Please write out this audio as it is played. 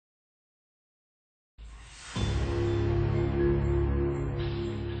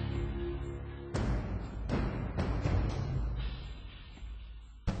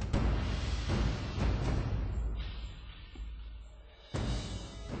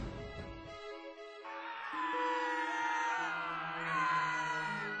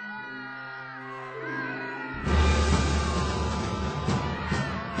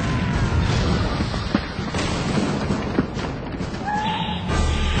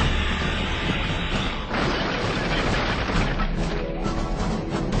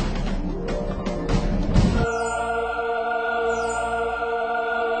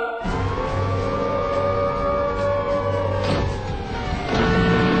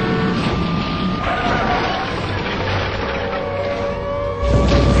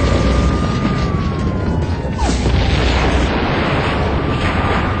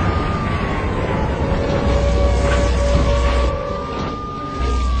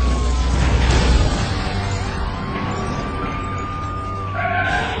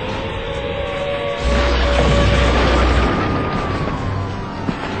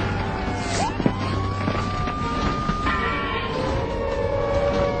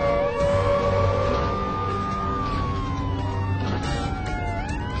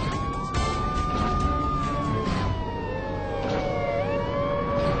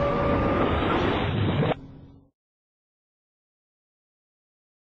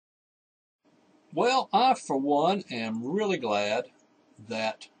Well, I, for one, am really glad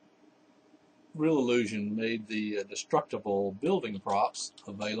that Real Illusion made the destructible building props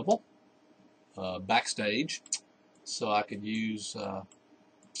available backstage, so I could use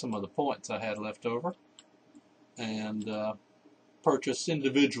some of the points I had left over and purchase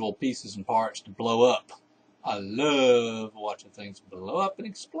individual pieces and parts to blow up. I love watching things blow up and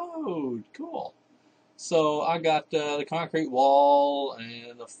explode. Cool. So I got the concrete wall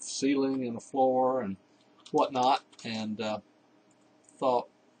and the ceiling and the floor and whatnot, and thought,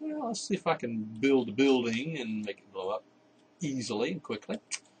 well, let's see if I can build a building and make it blow up easily and quickly.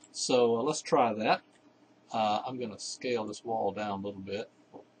 So let's try that. I'm going to scale this wall down a little bit,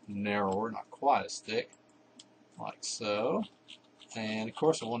 narrower, not quite as thick, like so. And of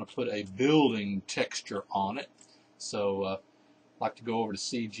course I want to put a building texture on it. So I like to go over to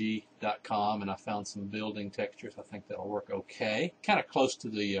cg.com, and I found some building textures. I think that'll work okay. Kind of close to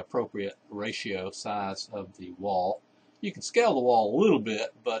the appropriate ratio size of the wall. You can scale the wall a little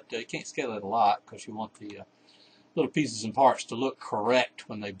bit, but you can't scale it a lot because you want the little pieces and parts to look correct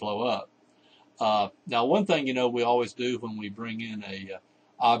when they blow up. Now, one thing we always do when we bring in a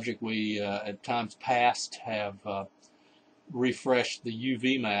object, we at times past have refreshed the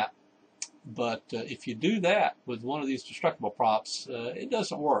UV map, but if you do that with one of these destructible props, it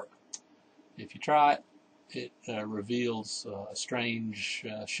doesn't work. If you try it, it reveals a strange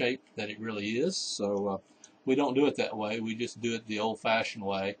shape that it really is. So we don't do it that way. We just do it the old-fashioned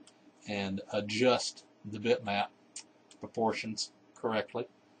way and adjust the bitmap proportions correctly.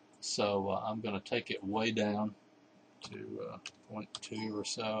 So I'm going to take it way down to 0.2 or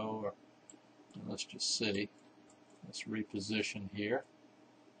so. Or, let's just see. Let's reposition here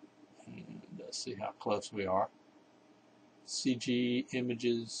and see how close we are. CG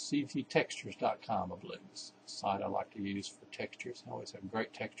Images, cgtextures.com, I believe, is the site I like to use for textures. I always have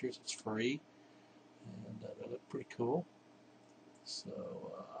great textures. It's free, and they look pretty cool. So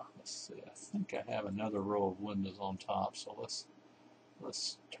let's see. I think I have another row of windows on top. So let's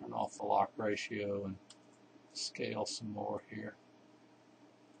turn off the lock ratio and scale some more here.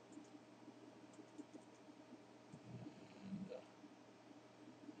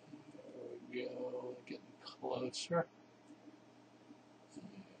 There we go, getting closer.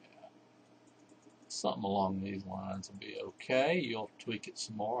 Yeah. Something along these lines will be okay. You'll tweak it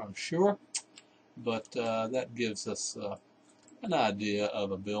some more, I'm sure. But that gives us an idea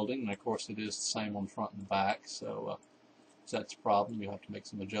of a building. And of course, it is the same on front and back. So if that's a problem, you have to make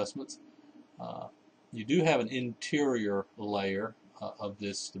some adjustments. You do have an interior layer of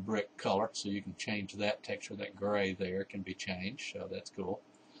this, the brick color, so you can change that texture. That gray there can be changed, so that's cool.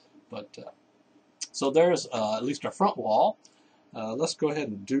 But so there's at least our front wall. Let's go ahead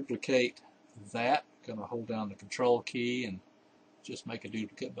and duplicate that. I'm going to hold down the control key and just make a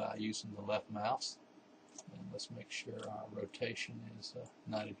duplicate by using the left mouse. And let's make sure our rotation is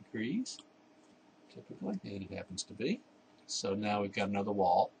 90 degrees, typically, and it happens to be. So now we've got another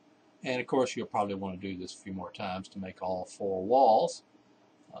wall. And of course, you'll probably want to do this a few more times to make all 4 walls.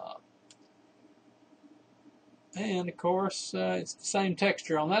 And of course, it's the same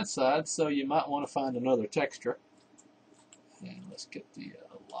texture on that side, so you might want to find another texture. And let's get the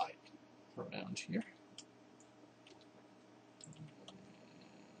light around here. And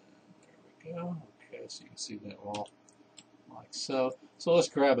there we go. Okay, so you can see that wall like so. So let's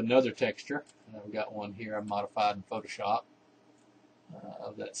grab another texture. And I've got one here I modified in Photoshop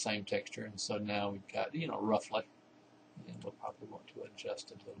of that same texture. And so now we've got, roughly, and we'll probably want to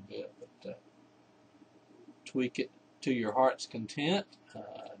adjust it a little bit, but tweak it to your heart's content.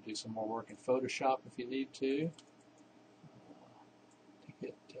 Do some more work in Photoshop if you need to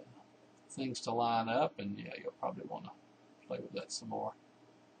get things to line up, and yeah, you'll probably want to play with that some more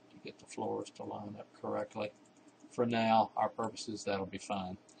to get the floors to line up correctly. For now, our purposes, that'll be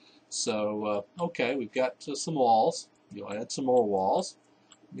fine. So, okay, we've got some walls. You'll add some more walls.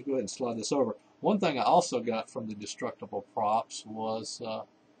 Let me go ahead and slide this over. One thing I also got from the destructible props was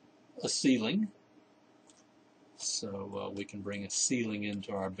a ceiling. So we can bring a ceiling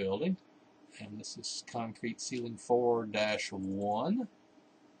into our building. And this is Concrete Ceiling 4-1. And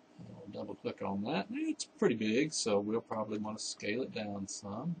we'll double click on that. It's pretty big, so we'll probably want to scale it down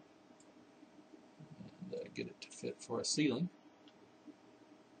some and get it to fit for a ceiling.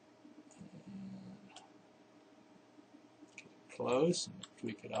 Close and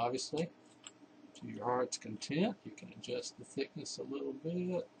tweak it obviously to your heart's content. You can adjust the thickness a little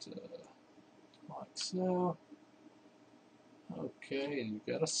bit like so. Okay, and you've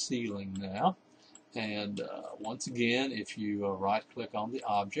got a ceiling now. And once again, if you right click on the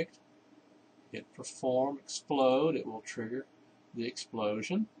object, hit perform explode, it will trigger the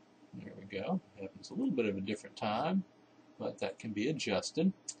explosion. There we go. Happens a little bit of a different time, but that can be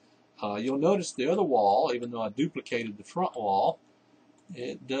adjusted. You'll notice the other wall, even though I duplicated the front wall,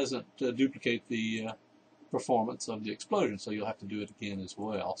 it doesn't duplicate the performance of the explosion, so you'll have to do it again as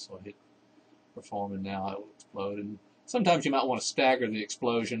well. So hit perform, and now it will explode. And sometimes you might want to stagger the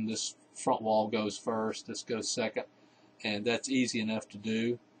explosion. This front wall goes first, this goes second, and that's easy enough to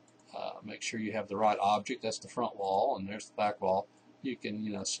do. Make sure you have the right object. That's the front wall, and there's the back wall. You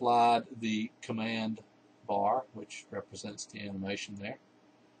can, slide the command bar, which represents the animation there,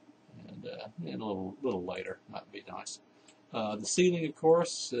 and a little later might be nice. The ceiling, of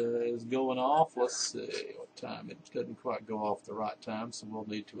course, is going off. Let's see what time. It doesn't quite go off the right time, so we'll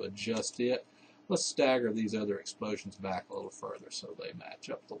need to adjust it. Let's stagger these other explosions back a little further so they match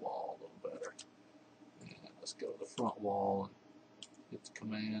up the wall a little better. And let's go to the front wall and hit the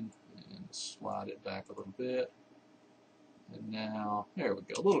command and slide it back a little bit. And now, there we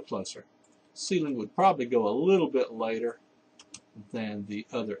go, a little closer. Ceiling would probably go a little bit later than the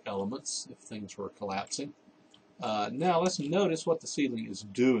other elements if things were collapsing. Now let's notice what the ceiling is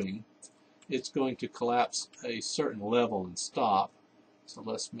doing. It's going to collapse a certain level and stop. So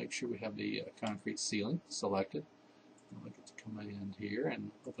let's make sure we have the concrete ceiling selected. Look at the command here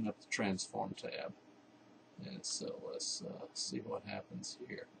and open up the transform tab. And so let's see what happens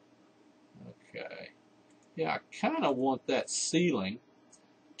here. Okay. Yeah, I kind of want that ceiling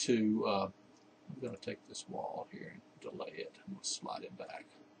to, I'm going to take this wall here and delay it. I'm going to slide it back.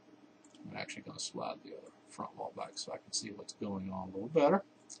 I'm actually going to slide the other front wall back so I can see what's going on a little better.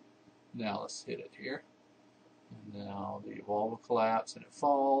 Now let's hit it here. And now the wall will collapse and it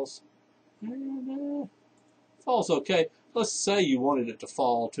falls. And falls okay. Let's say you wanted it to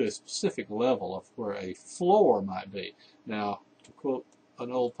fall to a specific level of where a floor might be. Now, to quote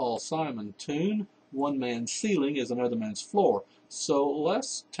an old Paul Simon tune, one man's ceiling is another man's floor. So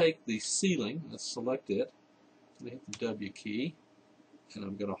let's take the ceiling, let's select it, and hit the W key, and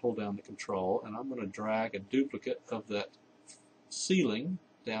I'm going to hold down the control, and I'm going to drag a duplicate of that ceiling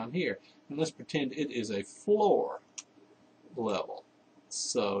down here. And let's pretend it is a floor level.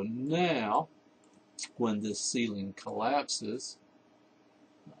 So now, when this ceiling collapses,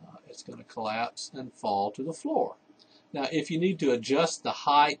 it's going to collapse and fall to the floor. Now, if you need to adjust the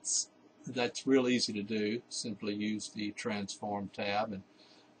heights, that's real easy to do. Simply use the transform tab and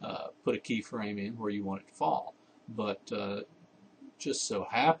put a keyframe in where you want it to fall. But just so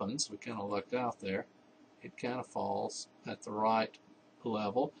happens, we kind of lucked out there, it kind of falls at the right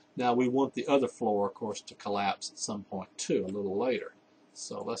level. Now we want the other floor, of course, to collapse at some point too, a little later.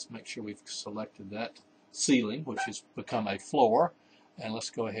 So let's make sure we've selected that ceiling, which has become a floor, and let's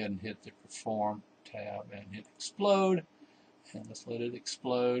go ahead and hit the perform tab and hit explode, and let's let it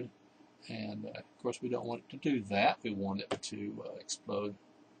explode. And of course we don't want it to do that. We want it to explode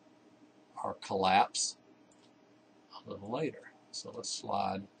or collapse a little later. So let's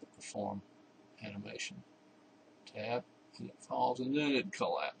slide the perform animation tab, and it falls and then it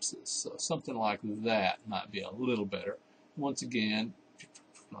collapses. So something like that might be a little better. Once again,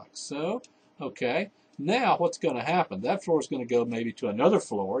 like so. Okay, now what's going to happen? That floor is going to go maybe to another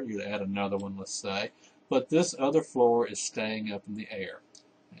floor. You add another one, let's say, but this other floor is staying up in the air.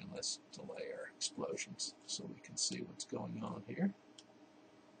 And let's delay our explosions so we can see what's going on here.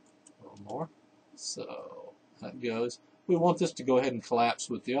 A little more. So that goes. We want this to go ahead and collapse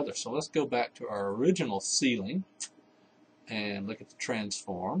with the other. So let's go back to our original ceiling and look at the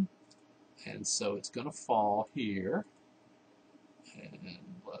transform. And so it's going to fall here. And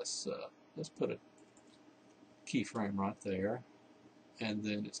let's put a keyframe right there. And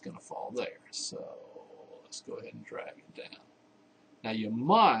then it's going to fall there. So let's go ahead and drag it down. Now you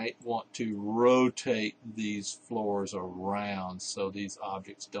might want to rotate these floors around so these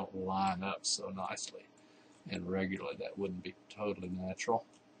objects don't line up so nicely and regularly. That wouldn't be totally natural.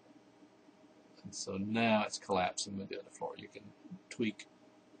 And so now it's collapsing with the other floor. You can tweak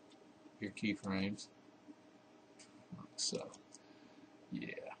your keyframes like so.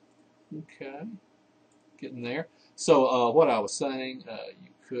 Yeah. Okay. Getting there. So what I was saying,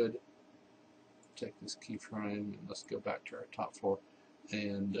 you could take this keyframe and let's go back to our top floor.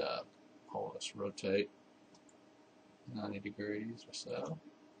 And let's rotate 90 degrees or so.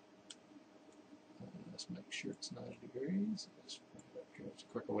 Let's make sure it's 90 degrees. Let's bring it up here. It's a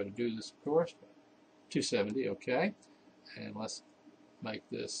quicker way to do this, of course. But 270, okay. And let's make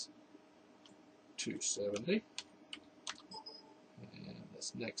this 270. And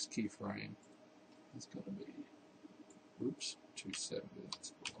this next keyframe is going to be, oops, 270.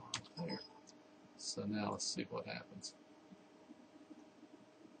 Let's go on there. So now let's see what happens.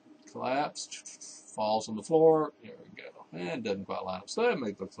 Collapsed, falls on the floor. There we go. And it doesn't quite line up, so that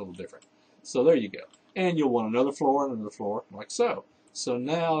makes it look a little different. So there you go. And you'll want another floor and another floor, like so. So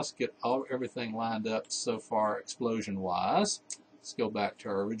now let's get everything lined up so far explosion-wise. Let's go back to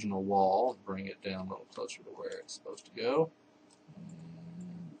our original wall and bring it down a little closer to where it's supposed to go.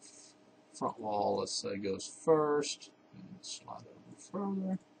 And front wall, let's say, goes first. And slide it a little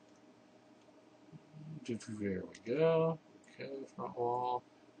further. There we go. Okay, front wall.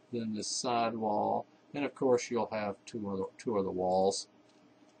 Then this side wall. And of course you'll have two other walls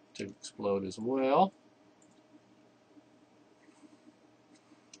to explode as well.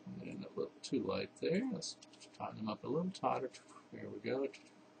 And a little too light there. Let's tighten them up a little tighter. There we go. And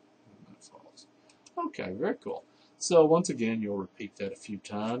that falls. Okay, very cool. So once again, you'll repeat that a few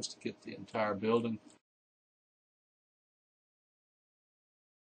times to get the entire building.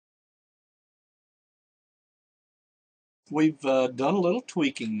 We've done a little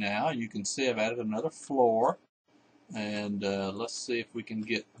tweaking now. You can see I've added another floor. And let's see if we can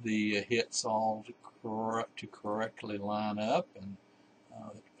get the hits all to correctly line up and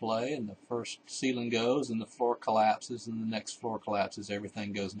play. And the first ceiling goes, and the floor collapses, and the next floor collapses.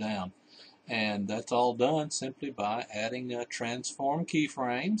 Everything goes down. And that's all done simply by adding transform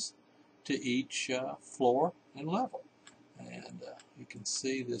keyframes to each floor and level. And you can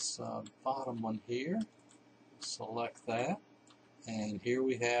see this bottom one here. Select that. And here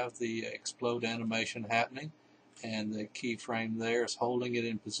we have the explode animation happening. And the keyframe there is holding it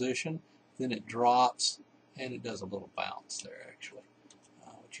in position. Then it drops, and it does a little bounce there, actually,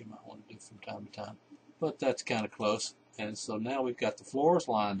 which you might want to do from time to time. But that's kind of close. And so now we've got the floors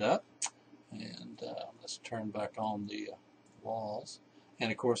lined up. And let's turn back on the walls.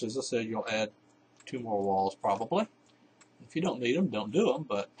 And of course, as I said, you'll add 2 more walls probably. If you don't need them, don't do them,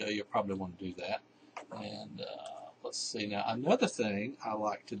 but you'll probably want to do that. And let's see now. Another thing I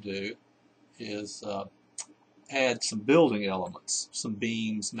like to do is add some building elements, some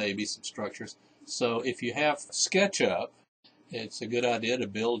beams, maybe some structures. So if you have SketchUp, it's a good idea to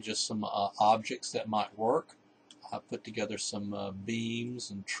build just some objects that might work. I put together some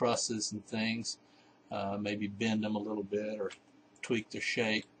beams and trusses and things, maybe bend them a little bit or tweak their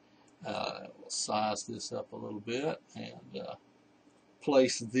shape. We'll size this up a little bit and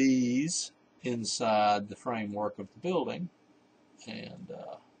place these inside the framework of the building. And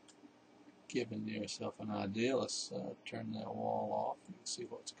giving yourself an idea, let's turn that wall off. You can see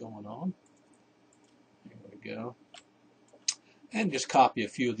what's going on. There we go. And just copy a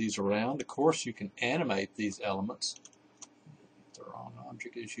few of these around. Of course, you can animate these elements. The wrong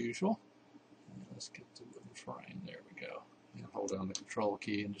object as usual. And let's get the wooden frame. There we go. And hold down the control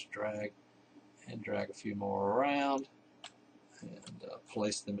key and just drag a few more around. And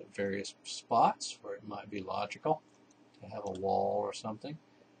place them at various spots where it might be logical to have a wall or something.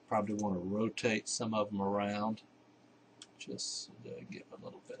 Probably want to rotate some of them around just to give a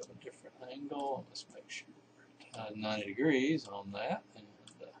little bit of a different angle. Let's make sure we're 90 degrees on that. And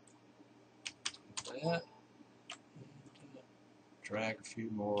that. And drag a few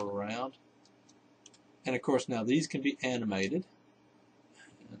more around. And of course now these can be animated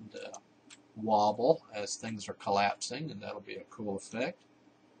and wobble as things are collapsing, and that'll be a cool effect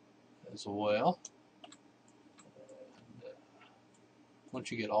as well. Once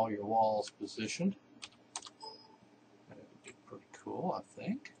you get all your walls positioned, that would be pretty cool, I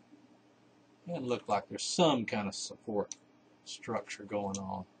think. And look like there's some kind of support structure going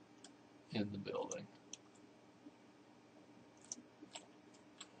on in the building.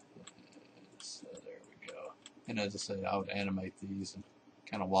 And so there we go. And as I say, I would animate these and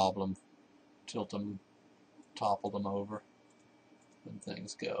kind of wobble them, tilt them, topple them over when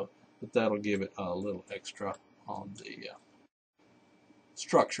things go. But that'll give it a little extra on the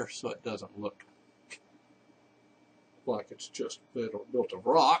structure, so it doesn't look like it's just built of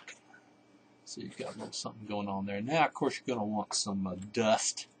rock. So you've got a little something going on there. Now, of course, you're going to want some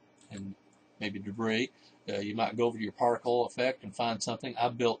dust and maybe debris. You might go over to your particle effect and find something. I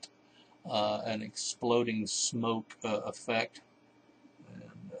built an exploding smoke effect,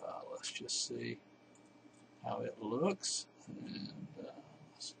 and let's just see how it looks. And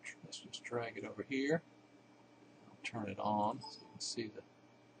let's just drag it over here. I'll turn it on so you can see the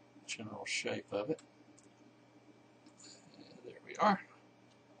general shape of it. And there we are.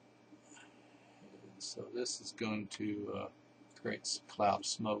 And so this is going to create some cloud of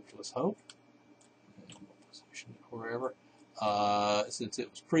smoke, let's hope. And we'll position it wherever. Since it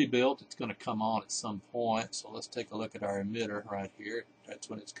was pre-built, it's going to come on at some point. So let's take a look at our emitter right here. That's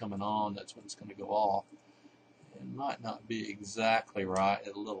when it's coming on. That's when it's going to go off. It might not be exactly right.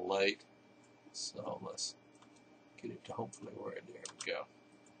 It's a little late. So let's get it to hopefully where there we go.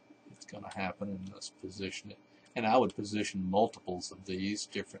 It's going to happen, and let's position it. And I would position multiples of these,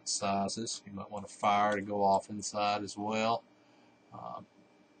 different sizes. You might want a fire to go off inside as well. And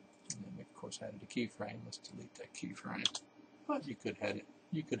we of course added a keyframe. Let's delete that keyframe. But you could have it.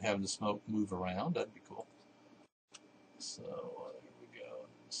 You could have the smoke move around. That'd be cool. So there we go.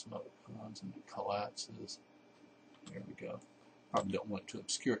 The smoke comes and it collapses. There we go. Probably don't want to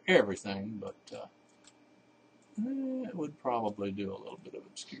obscure everything, but it would probably do a little bit of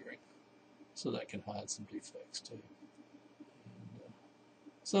obscuring. So that can hide some defects too. And,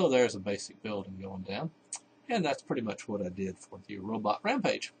 so there's a basic building going down. And that's pretty much what I did for the robot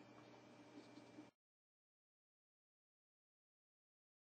rampage.